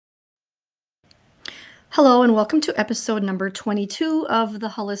Hello, and welcome to episode number 22 of the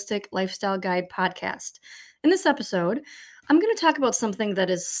Holistic Lifestyle Guide podcast. In this episode, I'm going to talk about something that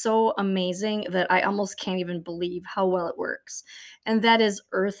is so amazing that I almost can't even believe how well it works, and that is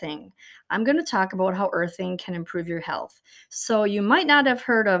earthing. I'm going to talk about how earthing can improve your health. So, you might not have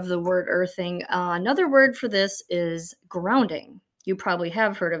heard of the word earthing. Another word for this is grounding. You probably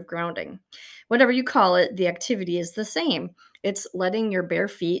have heard of grounding. Whatever you call it, the activity is the same. It's letting your bare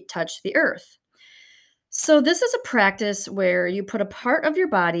feet touch the earth. So, this is a practice where you put a part of your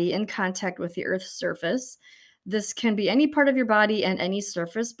body in contact with the Earth's surface. This can be any part of your body and any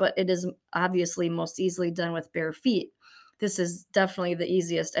surface, but it is obviously most easily done with bare feet. This is definitely the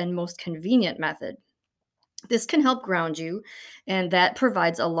easiest and most convenient method. This can help ground you, and that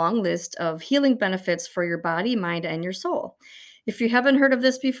provides a long list of healing benefits for your body, mind, and your soul. If you haven't heard of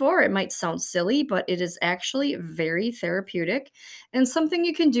this before, it might sound silly, but it is actually very therapeutic and something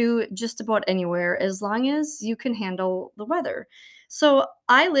you can do just about anywhere as long as you can handle the weather. So,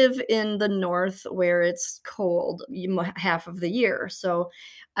 I live in the north where it's cold half of the year. So,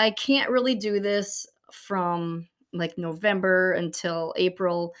 I can't really do this from like November until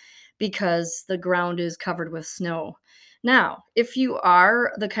April because the ground is covered with snow. Now, if you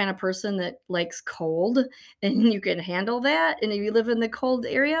are the kind of person that likes cold and you can handle that, and if you live in the cold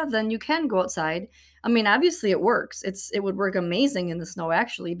area, then you can go outside. I mean, obviously it works. It would work amazing in the snow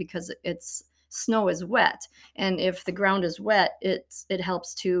actually because it's snow is wet, and if the ground is wet, it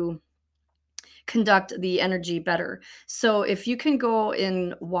helps to conduct the energy better. So if you can go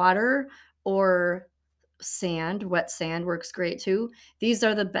in water or sand, wet sand works great too. These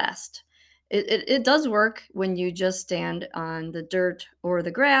are the best. It does work when you just stand on the dirt or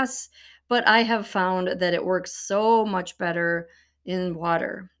the grass, but I have found that it works so much better in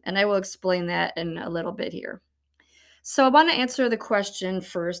water. And I will explain that in a little bit here. So I want to answer the question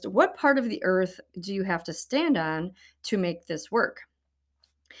first. What part of the earth do you have to stand on to make this work?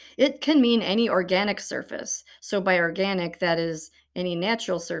 It can mean any organic surface. So, by organic, that is any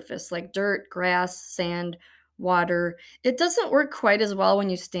natural surface like dirt, grass, sand, water. It doesn't work quite as well when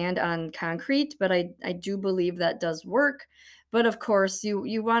you stand on concrete, but I do believe that does work. But of course,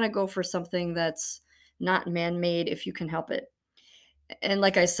 you want to go for something that's not man made if you can help it. And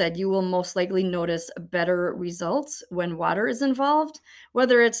like I said, you will most likely notice better results when water is involved,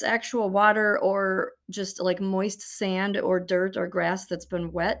 whether it's actual water or just like moist sand or dirt or grass that's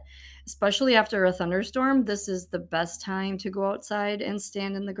been wet. Especially after a thunderstorm, this is the best time to go outside and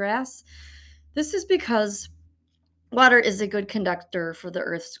stand in the grass. This is because water is a good conductor for the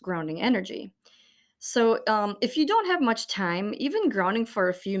Earth's grounding energy. So, if you don't have much time, even grounding for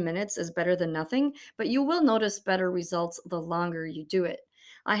a few minutes is better than nothing, but you will notice better results the longer you do it.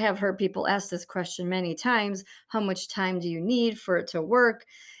 I have heard people ask this question many times: how much time do you need for it to work?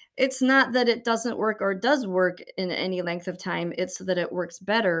 It's not that it doesn't work or does work in any length of time, it's that it works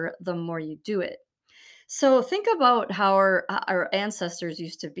better the more you do it. So think about how our ancestors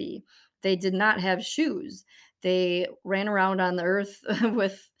used to be. They did not have shoes. They ran around on the earth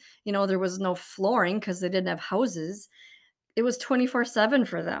with, there was no flooring because they didn't have houses. It was 24/7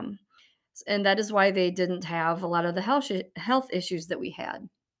 for them. And that is why they didn't have a lot of the health issues that we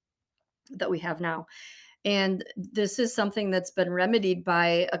have now. And this is something that's been remedied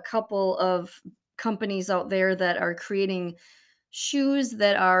by a couple of companies out there that are creating shoes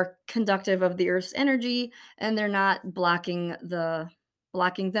that are conductive of the earth's energy, and they're not blocking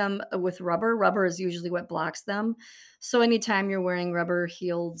them with rubber. Rubber is usually what blocks them. So anytime you're wearing rubber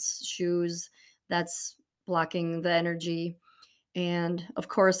heeled shoes, that's blocking the energy. And of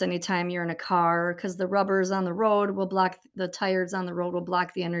course, anytime you're in a car, because the rubbers on the road will block the tires on the road will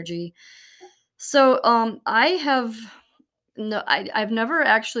block the energy. So I have no, I've never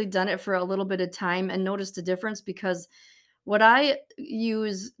actually done it for a little bit of time and noticed a difference because what I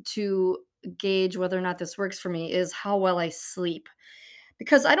use to gauge whether or not this works for me is how well I sleep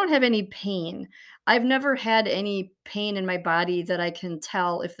because I don't have any pain. I've never had any pain in my body that I can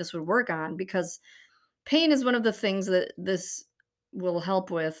tell if this would work on because pain is one of the things that this will help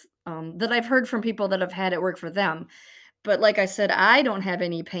with that I've heard from people that have had it work for them. But like I said, I don't have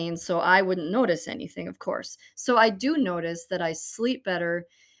any pain, so I wouldn't notice anything, of course. So I do notice that I sleep better.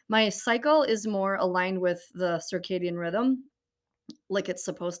 My cycle is more aligned with the circadian rhythm like it's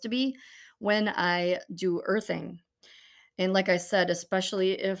supposed to be when I do earthing. And like I said,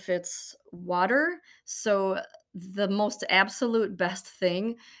 especially if it's water. So the most absolute best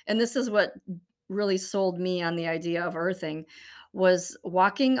thing, and this is what really sold me on the idea of earthing, was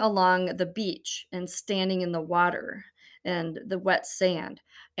walking along the beach and standing in the water and the wet sand.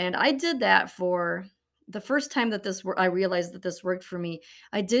 And I did that for the first time that I realized that this worked for me.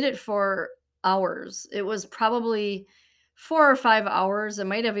 I did it for hours. It was probably 4 or 5 hours. It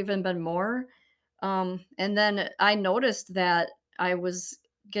might have even been more. And then I noticed that I was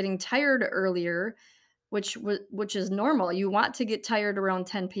getting tired earlier, which is normal. You want to get tired around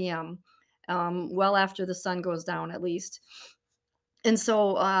 10 p.m., well after the sun goes down at least. And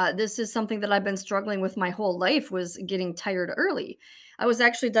so this is something that I've been struggling with my whole life was getting tired early. I was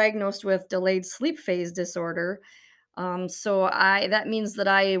actually diagnosed with delayed sleep phase disorder, so I that means that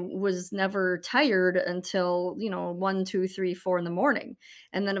I was never tired until, 1, 2, 3, 4 in the morning.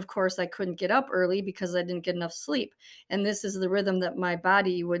 And then of course I couldn't get up early because I didn't get enough sleep. And this is the rhythm that my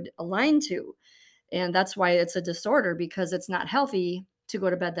body would align to. And that's why it's a disorder because it's not healthy to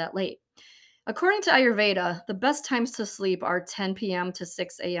go to bed that late. According to Ayurveda, the best times to sleep are 10 p.m. to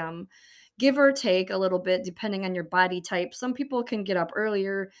 6 a.m., give or take a little bit depending on your body type. Some people can get up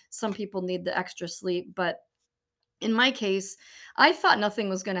earlier, some people need the extra sleep, but in my case, I thought nothing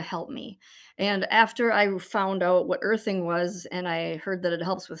was going to help me. And after I found out what earthing was and I heard that it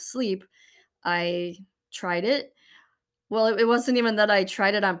helps with sleep, I tried it. Well, it wasn't even that I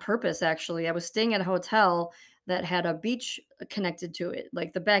tried it on purpose, actually. I was staying at a hotel that had a beach connected to it.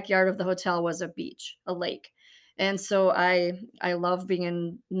 Like the backyard of the hotel was a beach, a lake. And so I love being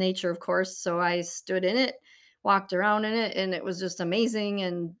in nature, of course. So I stood in it, walked around in it, and it was just amazing.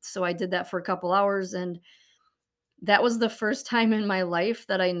 And so I did that for a couple hours, and that was the first time in my life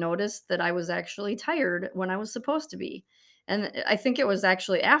that I noticed that I was actually tired when I was supposed to be. And I think it was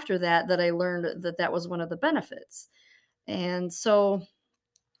actually after that that I learned that that was one of the benefits. And so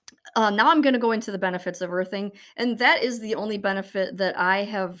now I'm going to go into the benefits of earthing. And that is the only benefit that I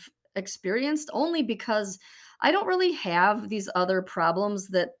have experienced, only because I don't really have these other problems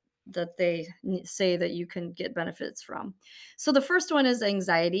that they say that you can get benefits from. So the first one is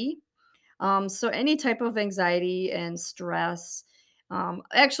anxiety. So any type of anxiety and stress.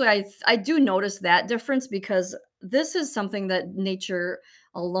 Actually, I do notice that difference because this is something that nature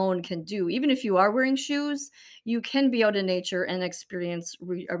alone can do. Even if you are wearing shoes, you can be out in nature and experience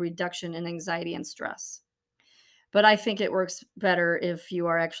a reduction in anxiety and stress. But I think it works better if you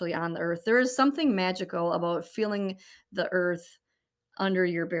are actually on the earth. There is something magical about feeling the earth under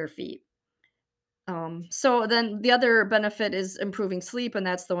your bare feet. So then the other benefit is improving sleep, and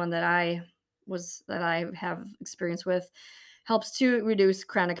that's the one that I have experience with. Helps to reduce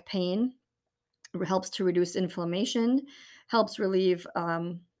chronic pain, helps to reduce inflammation, helps relieve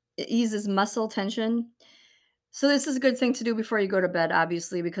it eases muscle tension. So this is a good thing to do before you go to bed,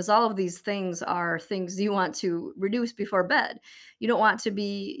 obviously, because all of these things are things you want to reduce before bed. You don't want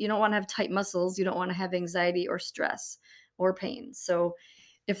to have tight muscles, you don't want to have anxiety or stress or pain. So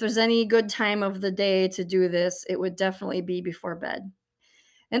if there's any good time of the day to do this, it would definitely be before bed.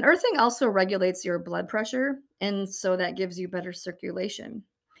 And earthing also regulates your blood pressure, and so that gives you better circulation.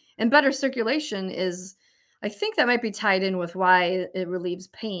 And better circulation is, I think that might be tied in with why it relieves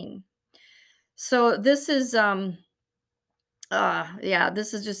pain. So this is something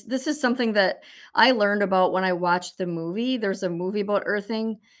that I learned about when I watched the movie. There's a movie about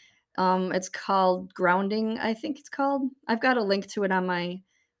earthing. It's called Grounding, I think it's called. I've got a link to it on my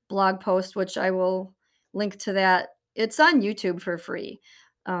blog post, which I will link to that. It's on YouTube for free.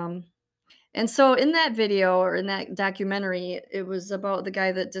 Um, and so in that video or in that documentary, it was about the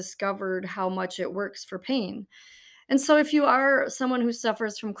guy that discovered how much it works for pain. And so if you are someone who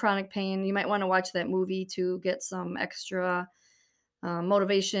suffers from chronic pain, you might want to watch that movie to get some extra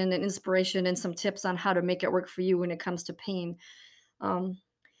motivation and inspiration and some tips on how to make it work for you when it comes to pain. Um,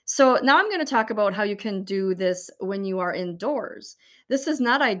 so now I'm going to talk about how you can do this when you are indoors. This is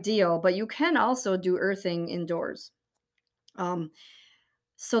not ideal, but you can also do earthing indoors. Um,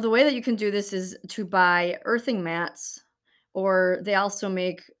 so the way that you can do this is to buy earthing mats, or they also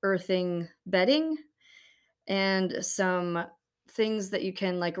make earthing bedding and some things that you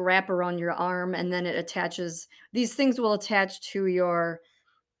can like wrap around your arm, and then it attaches. These things will attach to your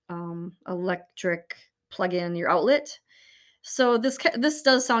electric plug-in, your outlet. So this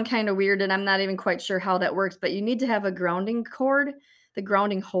does sound kind of weird, and I'm not even quite sure how that works. But you need to have a grounding cord, the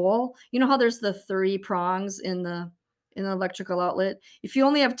grounding hole. You know how there's the three prongs in the electrical outlet. If you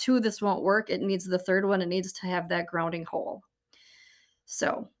only have two, this won't work. It needs the third one. It needs to have that grounding hole.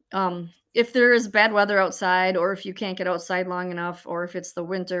 So if there is bad weather outside, or if you can't get outside long enough, or if it's the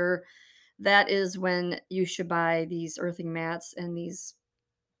winter, that is when you should buy these earthing mats and these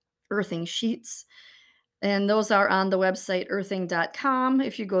earthing sheets, and those are on the website earthing.com.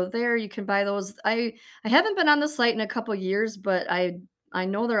 If you go there, you can buy those. I haven't been on the site in a couple years, but I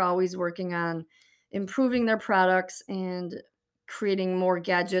know they're always working on improving their products and creating more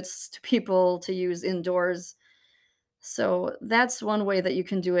gadgets to people to use indoors. So that's one way that you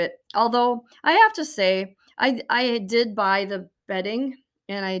can do it. Although I have to say, I did buy the bedding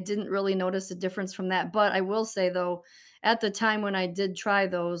and I didn't really notice a difference from that. But I will say though, at the time when I did try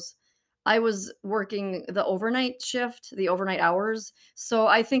those, I was working the overnight shift, the overnight hours. So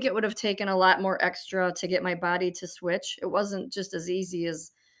I think it would have taken a lot more extra to get my body to switch. It wasn't just as easy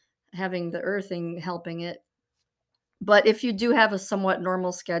as having the earthing helping it. But if you do have a somewhat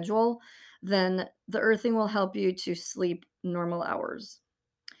normal schedule, then the earthing will help you to sleep normal hours.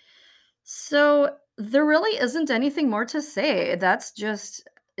 So there really isn't anything more to say. That's just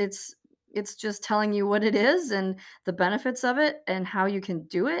it's it's just telling you what it is and the benefits of it and how you can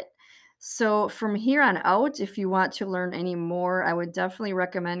do it. So from here on out, if you want to learn any more, I would definitely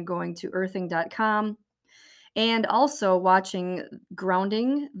recommend going to earthing.com and also watching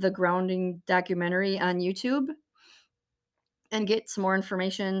Grounding, the Grounding documentary on YouTube and get some more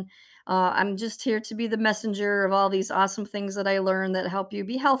information. I'm just here to be the messenger of all these awesome things that I learned that help you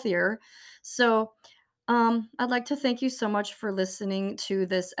be healthier. So, I'd like to thank you so much for listening to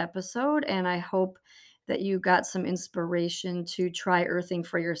this episode, and I hope that you got some inspiration to try earthing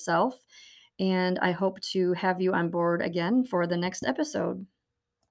for yourself. And I hope to have you on board again for the next episode.